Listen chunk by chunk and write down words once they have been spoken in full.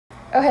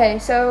Okay,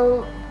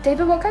 so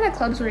David, what kind of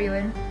clubs were you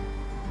in?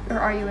 Or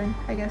are you in,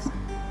 I guess?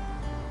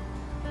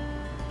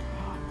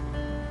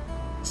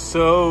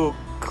 So,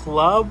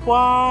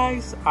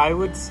 club-wise, I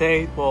would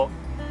say, well,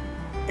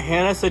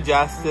 Hannah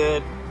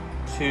suggested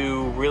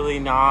to really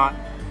not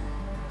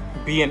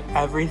be in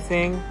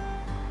everything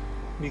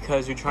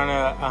because you're trying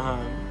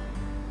to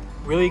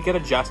really get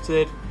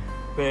adjusted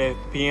with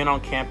being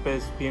on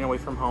campus, being away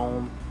from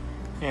home,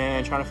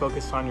 and trying to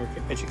focus on your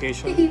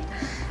education. And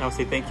I'll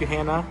say thank you,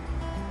 Hannah,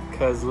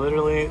 because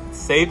literally it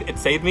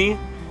saved me,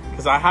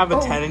 because I have a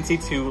tendency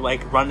to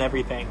like run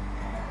everything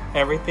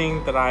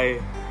that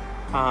I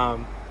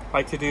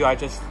like to do. I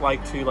just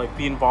like to like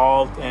be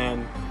involved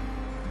and,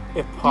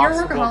 if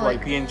possible,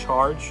 like be in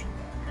charge.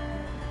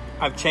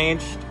 I've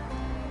changed.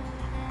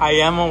 I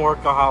am a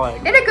workaholic.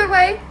 In a good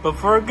way. But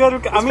for a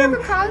good, I mean, for a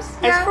good cause.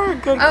 Yeah. It's for a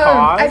good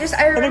cause.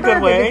 I remember in a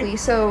good way. Vividly.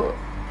 So,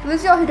 for those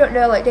of y'all who don't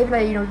know, like Dave and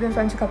I, we've been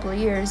friends for a couple of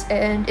years,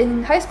 and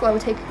in high school, I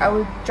would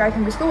drive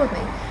him to school with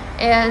me,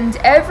 and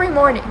every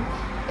morning,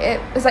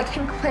 it was like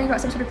him complaining about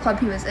some sort of club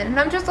he was in, and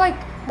I'm just like,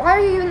 why are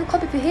you in the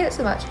club if you hate it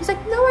so much? He's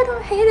like, no, I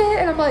don't hate it,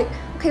 and I'm like,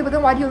 okay, but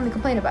then why do you only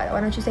complain about it?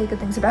 Why don't you say good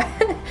things about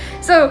it?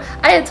 So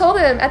I had told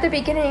him at the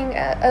beginning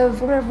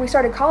of whenever we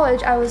started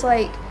college, I was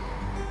like,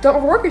 don't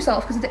overwork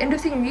yourself, because at the end of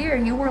senior year,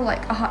 you were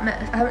like a hot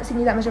mess. I haven't seen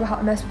you that much of a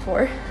hot mess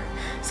before.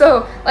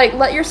 So, like,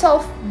 let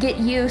yourself get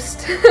used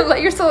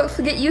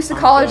to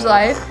college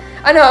life.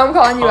 I know, I'm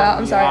calling you out.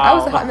 I'm sorry. I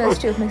was a hot mess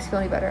too, if it makes you feel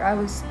any better.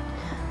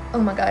 Oh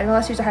my god, in the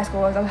last years of high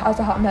school, I was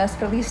a hot mess,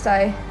 but at least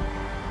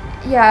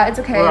yeah, it's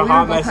okay. We're a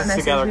hot both messes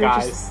together,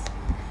 guys. Just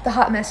the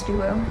hot mess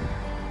duo.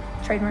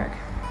 Trademark.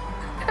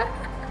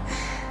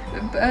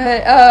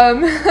 But,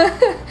 I'm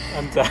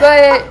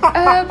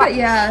done. but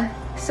yeah.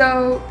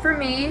 So for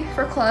me,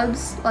 for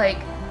clubs, like,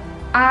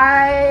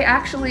 I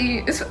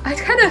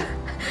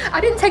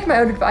didn't take my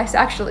own advice,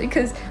 actually,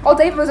 because while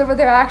David was over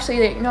there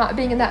actually like, not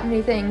being in that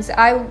many things,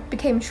 I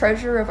became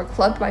treasurer of a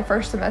club my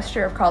first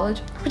semester of college,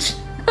 which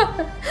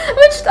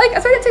like, so I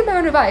didn't take my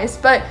own advice,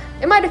 but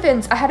in my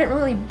defense, I hadn't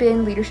really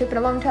been leadership in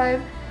a long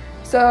time,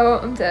 so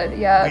I'm dead,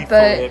 yeah,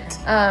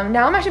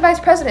 now I'm actually vice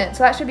president,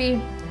 so that should be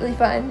really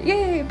fun,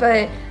 yay,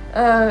 but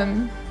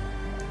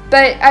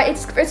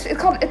it's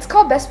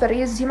called Best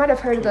Buddies. You might have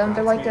heard of them.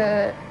 They're like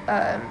a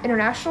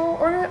international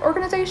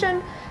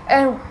organization,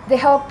 and they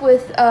help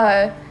with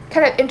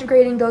kind of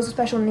integrating those with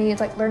special needs,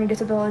 like learning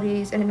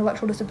disabilities and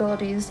intellectual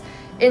disabilities,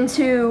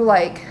 into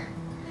like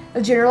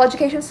a general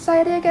education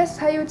society, I guess is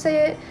how you would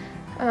say it.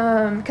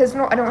 Because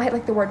I don't hate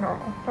like the word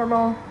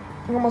normal.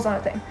 Normal's not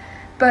a thing.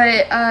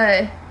 But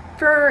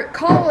for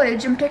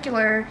college in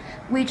particular,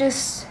 we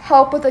just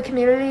help with the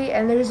community,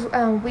 and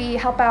we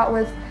help out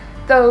with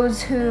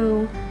those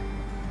who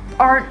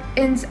aren't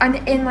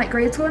in like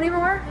grade school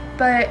anymore,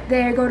 but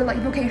they go to like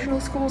vocational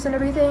schools and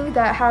everything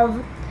that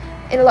have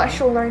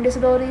intellectual learning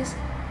disabilities.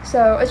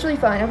 So it's really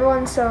fun.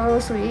 Everyone's so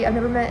sweet. I've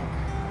never met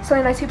so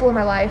many nice people in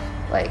my life.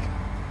 Like,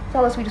 it's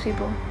all the sweetest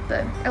people.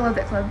 But I love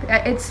that club.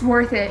 It's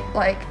worth it.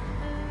 Like,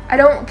 I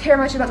don't care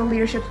much about the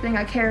leadership thing.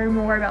 I care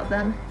more about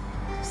them.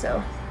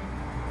 So.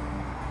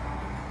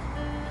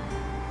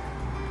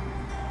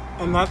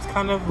 And that's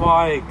kind of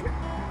like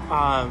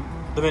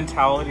the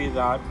mentality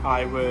that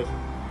I would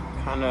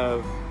kind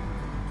of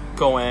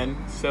go in.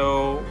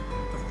 So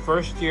the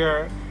first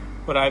year,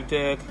 what I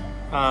did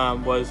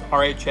was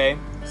RHA,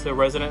 so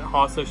Resident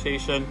Hall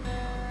Association.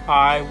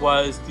 I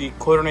was the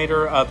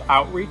coordinator of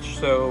outreach.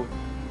 So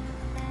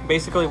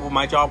basically what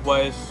my job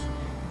was,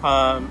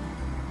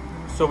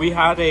 so we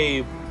had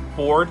a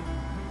board,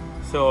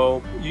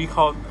 so you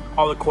call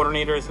all the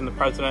coordinators and the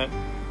president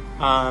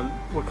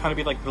would kind of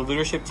be like the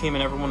leadership team,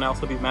 and everyone else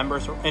would be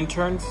members or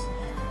interns,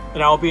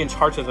 and I'll be in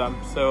charge of them.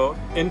 So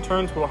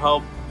interns will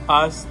help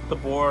us, the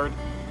board,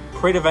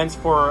 create events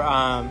for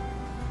a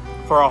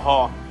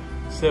hall.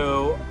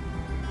 So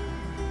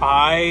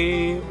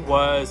I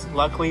was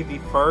luckily the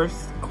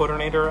first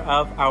coordinator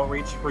of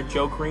outreach for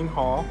Joe Green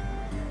Hall.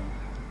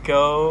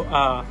 Go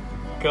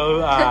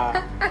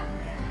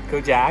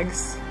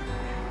Jags.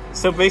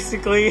 So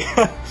basically we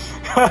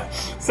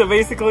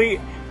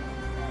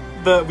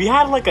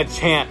had like a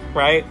chant,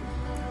 right?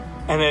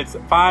 And it's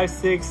 5,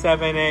 6,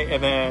 7, 8,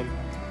 and then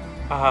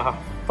I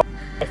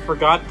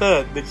forgot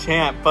the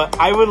chant, but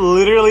I would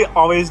literally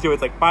always do it.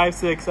 It's like 5,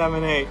 6,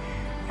 7, 8,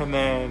 and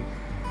then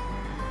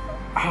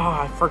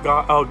I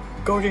forgot. Oh,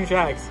 go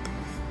Jags.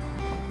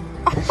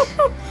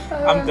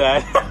 I'm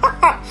dead.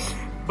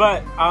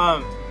 But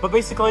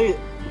basically,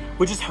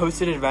 we just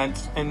hosted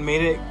events and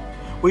made it.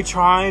 We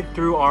tried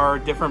through our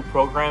different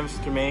programs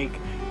to make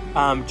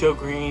Joe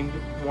Green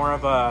more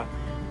of a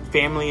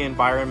family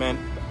environment,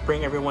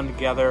 bring everyone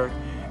together,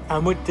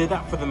 and we did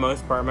that for the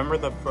most part. I remember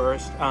the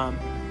first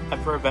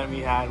ever event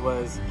we had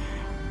was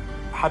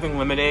having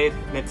lemonade,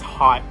 and it's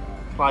hot.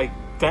 Like,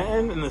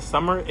 Denton in the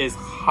summer is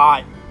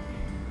hot,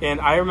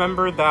 and I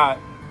remember that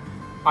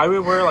I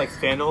would wear like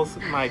sandals,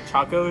 my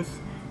chacos,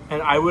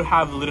 and I would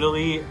have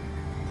literally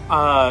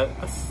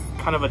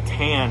kind of a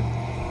tan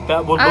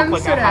that would look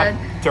like I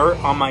had dirt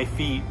on my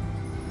feet.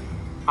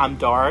 I'm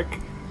dark.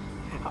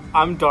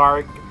 I'm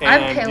dark, I'm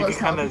and pale you as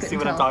can hell. kind of You see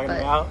what couldn't I'm tell, talking but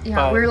about. yeah,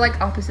 but, we're like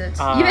opposites.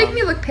 You make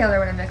me look paler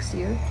when I'm next to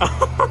you.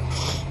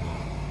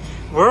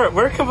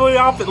 we're completely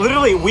opposite.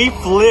 Literally, we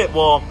flip.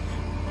 Well,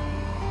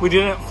 we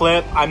didn't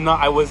flip.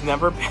 I was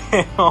never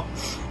pale,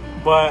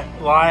 but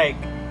like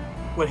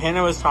when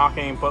Hannah was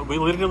talking, but we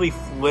literally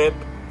flip.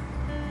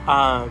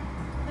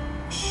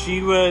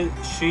 She was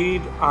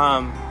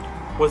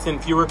in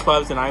fewer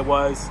clubs than I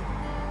was,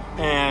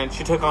 and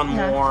she took on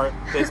more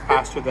this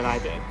past year than I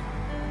did.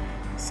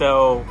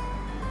 So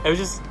it was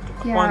just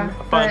a fun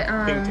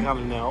thing to kind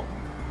of know.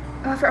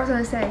 Oh, I forgot what I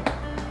was gonna say.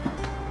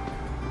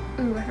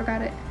 Ooh, I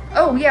forgot it.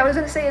 Oh yeah, what I was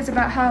gonna say is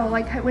about how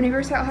like when you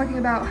were talking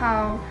about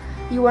how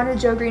you wanted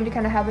Joe Green to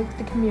kind of have like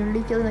the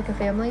community feeling like a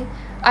family.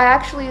 I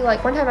actually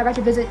like one time I got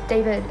to visit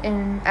David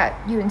at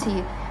UNT,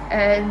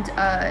 and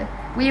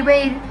we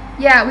made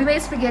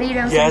spaghetti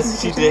downstairs. Yes, in the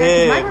she kitchen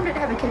did. My dorm didn't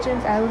have a kitchen.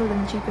 I lived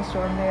in the cheapest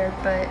dorm there,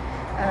 but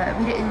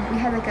we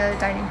had like a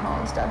dining hall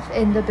and stuff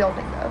in the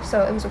building though,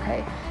 so it was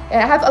okay.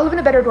 And I live in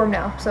a better dorm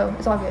now, so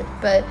it's all good.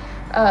 But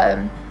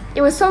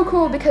it was so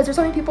cool because there's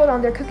so many people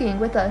down there cooking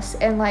with us,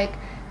 and like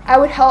I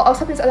was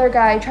helping this other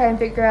guy try and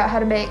figure out how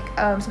to make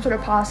some sort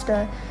of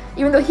pasta.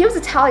 Even though he was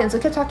Italian, so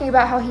he kept talking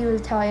about how he was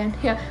Italian.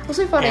 Yeah, it was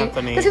so funny.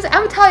 Because he's like,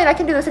 I'm Italian, I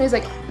can do this. And he's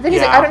like,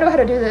 I don't know how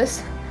to do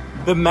this.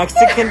 The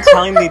Mexican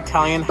telling the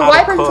Italian how to cook. The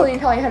white person telling the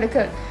Italian how to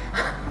cook.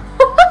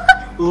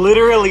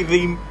 Literally,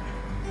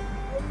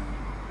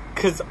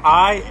 because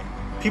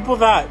people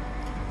that,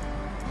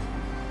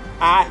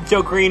 at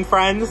Joe Green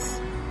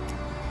friends,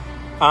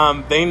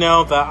 they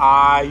know that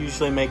I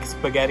usually make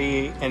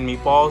spaghetti and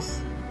meatballs.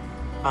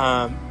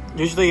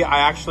 Usually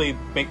I actually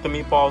make the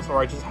meatballs, or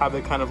I just have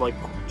it kind of like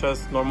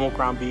just normal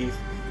ground beef,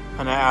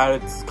 and I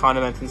added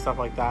condiments and stuff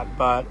like that.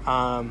 But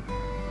and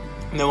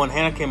then when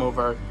Hannah came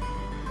over,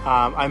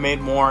 I made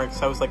more.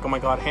 So I was like, oh my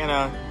god,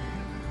 Hannah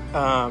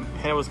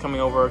was coming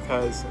over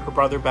because her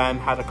brother Ben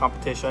had a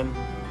competition.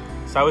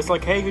 So I was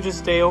like, hey, you just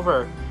stay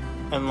over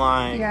and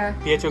like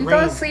be at Joe Green. You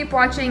fell asleep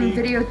watching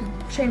videos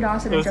with Shane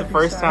Dawson. It was the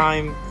first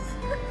time.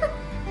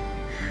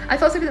 I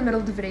fell asleep in the middle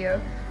of the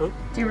video. Do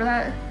you remember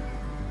that?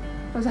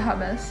 It was a hot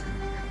mess.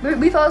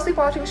 We fell asleep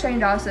watching Shane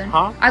Dawson.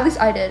 Huh? At least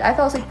I did. I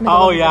fell asleep in the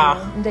middle of the yeah.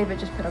 video, and David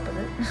just put up with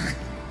it.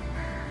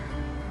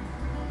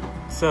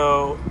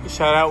 So,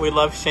 shout out, we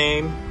love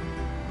Shane.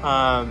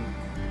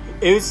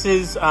 It was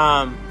his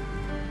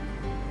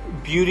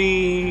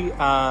beauty,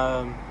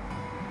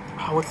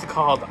 what's it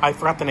called? I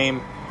forgot the name.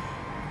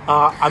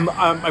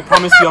 I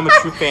promise you I'm a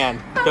true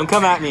fan. Don't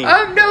come at me.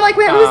 No, like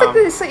it was like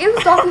this. It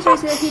was Dr.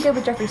 Tracy that he did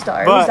with Jeffree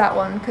Star. It was that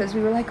one because we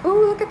were like, oh,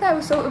 look at that.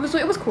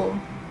 It was cool,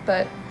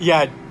 but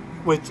yeah,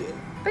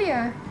 but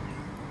yeah.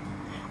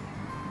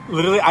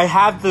 Literally, I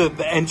have the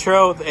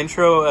intro of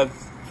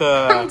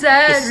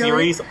the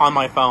series on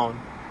my phone.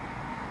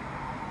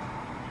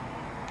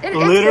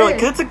 Literally,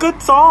 because it's a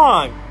good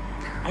song.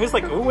 I was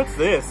like, oh, what's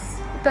this?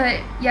 But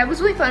yeah, it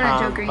was really fun at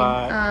Joe Green.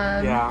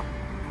 Yeah.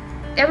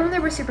 Everyone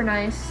there was super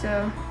nice,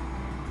 so.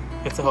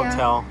 It's a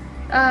hotel.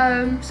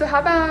 So how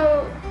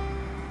about...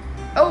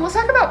 Oh, let's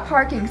talk about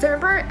parking. Because I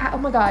remember, oh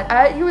my god,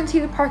 at UNT,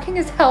 the parking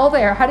is hell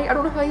there. I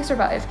don't know how you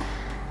survive.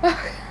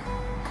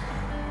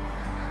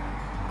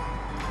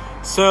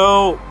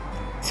 So,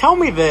 tell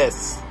me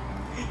this.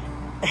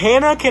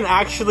 Hannah can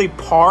actually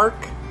park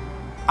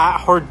at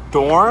her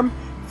dorm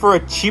for a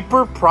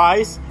cheaper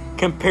price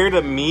compared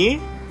to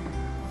me.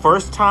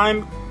 First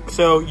time.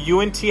 So,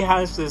 UNT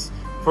has this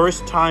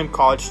first-time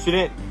college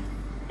student,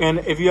 and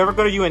if you ever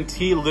go to UNT,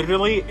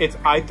 literally it's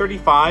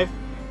I-35,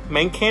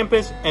 main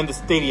campus, and the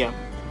stadium.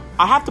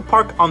 I have to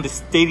park on the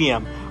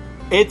stadium.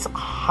 It's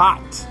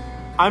hot.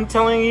 I'm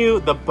telling you,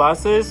 the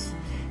buses,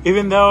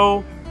 even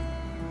though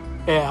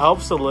it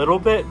helps a little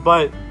bit,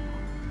 but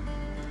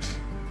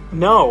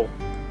no,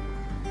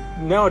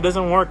 it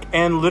doesn't work.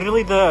 And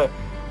literally the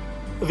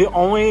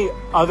only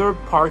other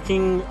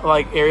parking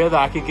like area that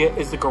I could get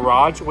is the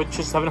garage, which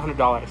is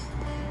 $700.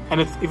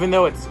 And it's, even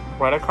though it's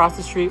right across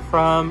the street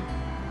from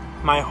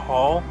my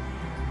hall,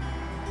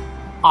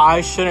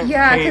 I shouldn't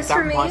pay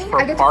that much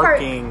for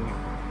parking.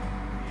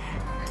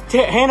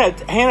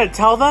 Hannah,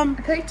 tell them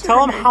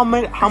how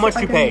much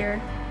you pay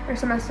per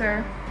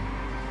semester.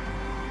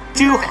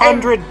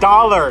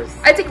 $200.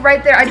 I think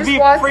right there. I just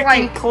walked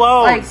like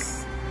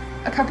close.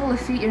 A couple of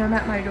feet, and I'm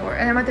at my door,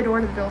 and I'm at the door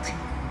to the building.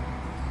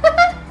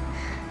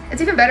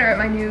 It's even better at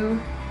my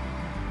new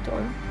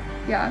dorm.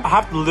 Yeah. I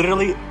have to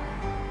literally.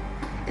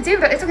 It's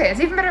even better. It's okay. It's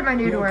even better at my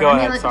new dorm. I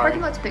mean, like the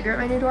parking lot's bigger at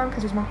my new dorm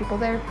because there's more people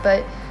there.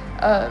 But,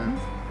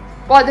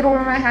 well, at the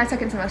dorm I had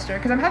second semester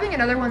because I'm having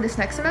another one this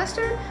next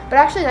semester. But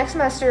actually, next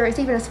semester it's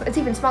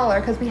even smaller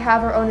because we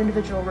have our own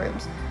individual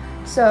rooms.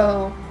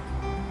 So,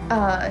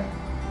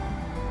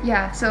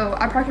 yeah. So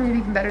our parking will be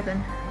even better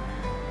than.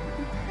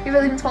 We have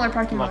an even smaller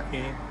parking lot.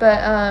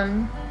 But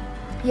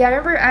yeah, I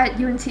remember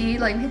at UNT,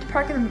 like we had to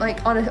park in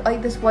like on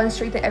this one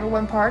street that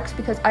everyone parks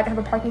because I didn't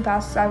have a parking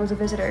pass because I was a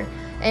visitor.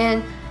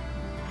 And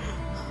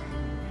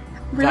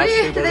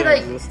really, did they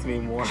like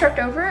tripped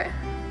over it?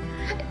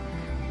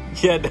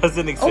 Yeah, it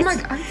doesn't exist. Oh my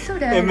god, I'm so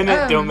dead.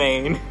 Eminent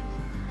domain.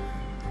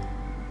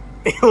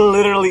 It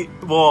literally,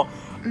 well,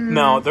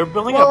 no, they're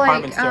building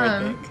apartments there, I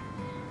think.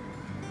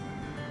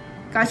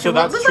 Gotcha. So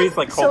that street's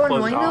like so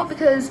closed annoying off. though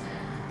because,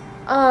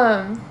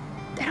 I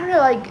don't know,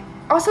 like,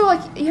 also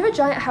like you have a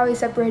giant highway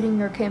separating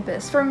your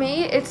campus. For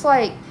me, it's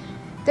like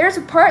there's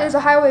a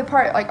highway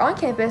part like on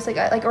campus,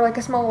 like or like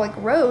a small like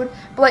road,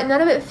 but like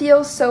none of it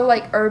feels so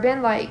like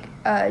urban like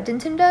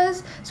Denton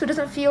does. So it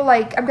doesn't feel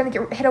like I'm gonna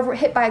get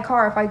hit by a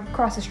car if I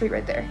cross the street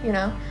right there. You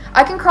know,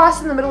 I can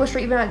cross in the middle of the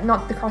street, even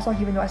not the crosswalk,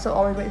 even though I still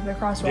always wait for the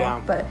crosswalk.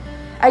 Yeah. But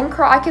I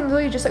can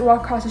literally just like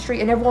walk across the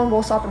street and everyone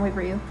will stop and wait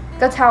for you.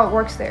 That's how it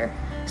works there.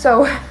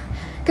 So,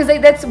 because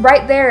that's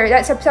right there,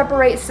 that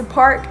separates the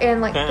park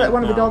and like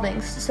one of the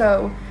buildings.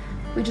 So,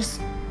 we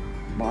just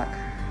walk.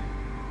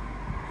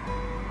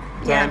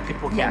 Then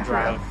people can't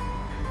drive.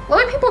 A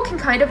lot of people can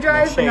kind of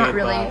drive, but not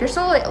really. But There's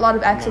still like a lot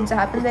of accidents that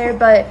happen there,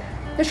 but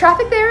the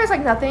traffic there is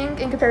like nothing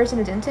in comparison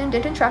to Denton.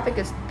 Denton traffic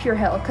is pure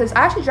hell because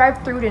I actually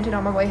drive through Denton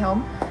on my way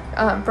home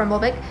from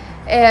Lubbock,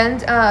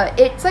 and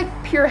it's like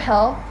pure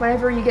hell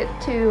whenever you get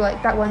to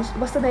like that one.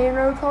 What's the main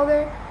road called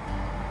there?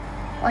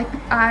 Like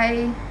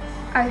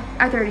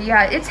I-30,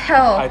 yeah, it's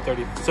hell.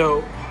 I-30.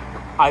 So,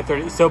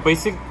 I-30.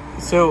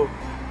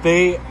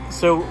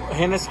 So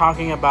Hannah's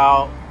talking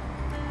about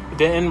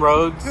Denton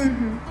roads,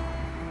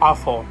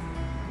 awful,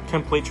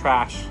 complete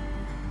trash.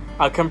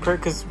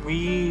 Because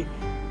we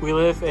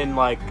live in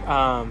like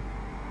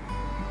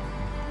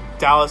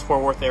Dallas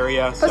Fort Worth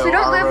area. Plus, so we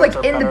don't our live roads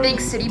like are in the better big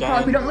than city Denton.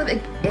 part. We don't live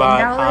in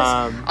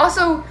Dallas.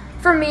 Also,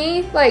 for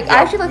me, like I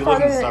actually live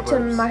farther to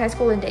my high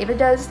school than David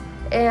does,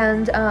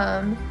 and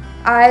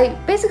I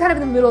basically kind of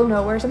in the middle of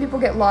nowhere. Some people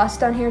get lost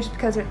down here just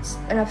because it's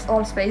a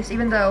lot of space,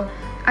 even though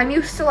I'm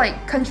used to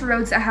like country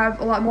roads that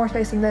have a lot more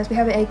space than this. We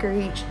have an acre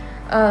each.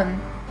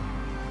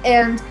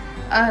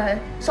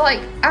 So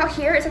like out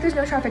here, it's like there's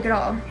no traffic at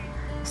all.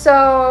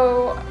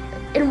 So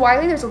in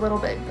Wiley, there's a little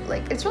bit, but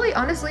like it's really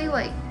honestly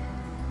like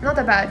not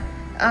that bad.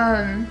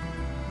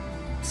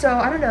 So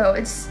I don't know.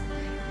 It's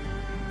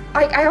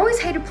like I always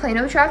hated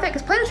Plano traffic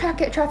because Plano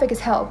traffic is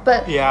hell,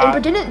 but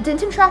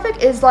Denton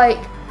traffic is like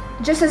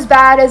just as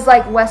bad as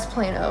like West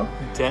Plano.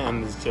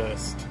 Denton is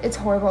just, it's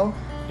horrible.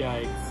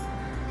 Yikes.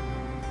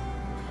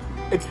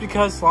 It's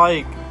because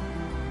like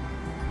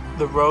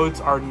the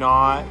roads are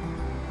not,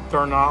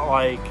 they're not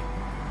like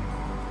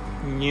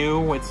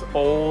new, it's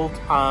old.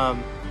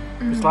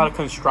 There's a lot of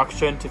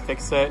construction to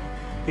fix it.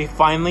 They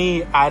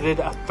finally added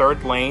a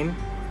third lane,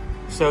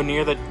 so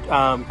near the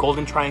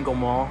Golden Triangle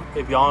Mall.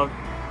 If y'all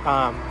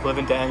live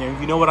in Denton,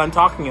 you know what I'm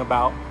talking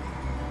about.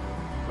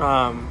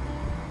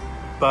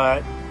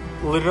 But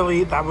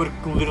literally, that would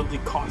literally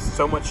cause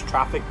so much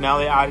traffic. Now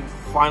they added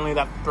finally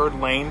that third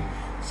lane,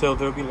 so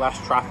there'll be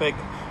less traffic.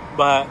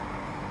 But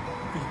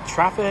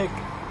traffic,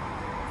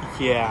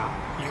 yeah,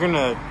 you're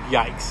gonna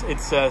yikes.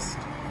 It's just,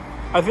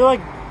 I feel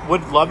like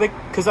with Lubbock,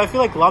 because I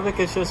feel like Lubbock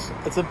is just,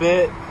 it's a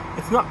bit,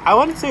 it's not, I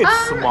wouldn't say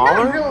it's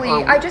smaller. Not really.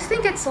 I just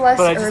think it's less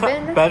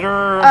urban.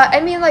 Better. I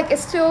mean, like,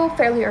 it's still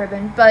fairly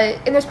urban, but,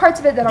 and there's parts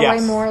of it that are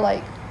way more,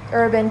 like,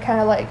 urban, kind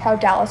of like how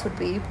Dallas would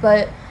be.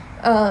 But,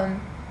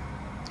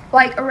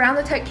 like, around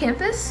the tech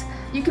campus,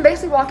 you can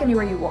basically walk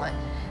anywhere you want.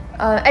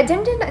 At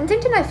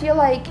Denton, I feel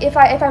like if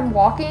I'm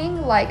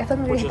walking, like, I feel like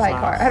I'm gonna get hit by a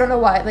car. I don't know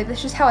why. Like,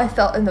 that's just how I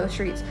felt in those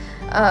streets.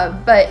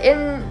 But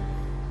in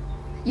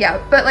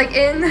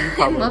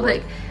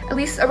Lubbock, at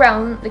least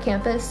around the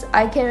campus,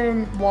 I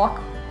can walk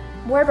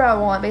wherever I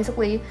want,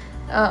 basically.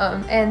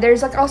 And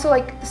there's like also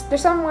like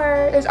there's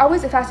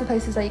always the faster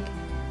places. Like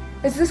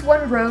there's this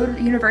one road,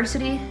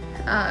 University,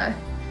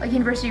 like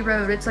University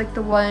Road. It's like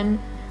the one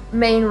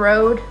main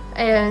road,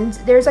 and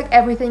there's like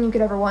everything you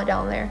could ever want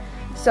down there.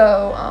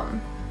 So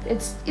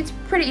it's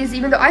pretty easy,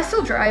 even though I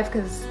still drive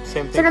because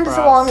sometimes it's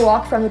a long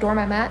walk from the dorm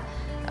I'm at.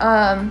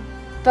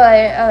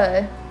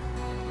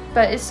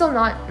 But it's still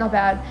not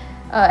bad.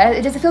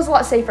 It feels a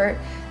lot safer.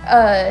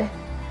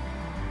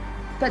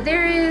 But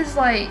there is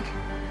like,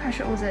 gosh,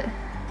 what was it?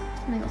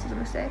 Something else I was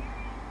gonna say.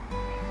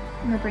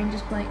 My brain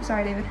just blanked.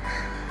 Sorry, David.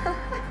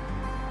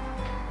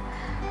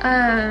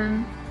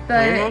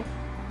 But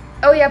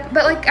oh yeah,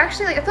 but like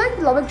actually, like I feel like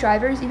Lubbock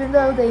drivers, even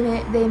though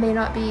it may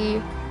not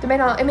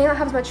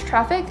have as much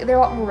traffic, they're a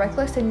lot more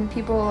reckless than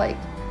people like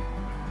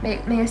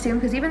may assume.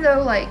 Because even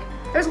though like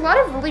there's a lot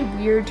of really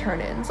weird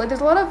turn-ins, like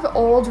there's a lot of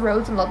old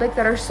roads in Lubbock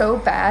that are so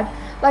bad.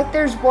 Like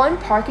there's one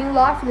parking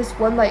lot for this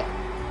one like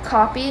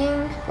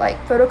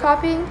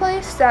photocopying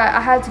place that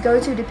I had to go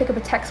to pick up a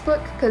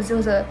textbook because it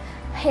was a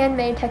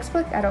handmade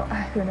textbook.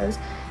 Who knows?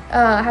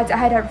 I had to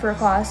have it for a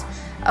class.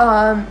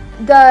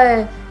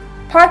 The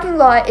parking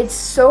lot, it's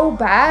so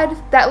bad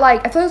that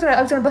like I thought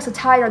I was gonna bust a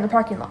tire in the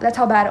parking lot. That's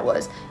how bad it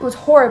was. It was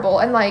horrible.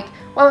 And like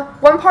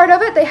one part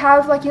of it, they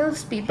have like, you know, the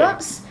speed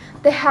bumps.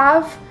 They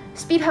have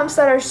speed humps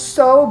that are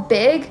so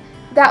big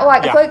that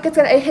like I feel like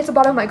it hits the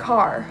bottom of my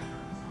car.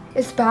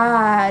 It's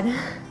bad.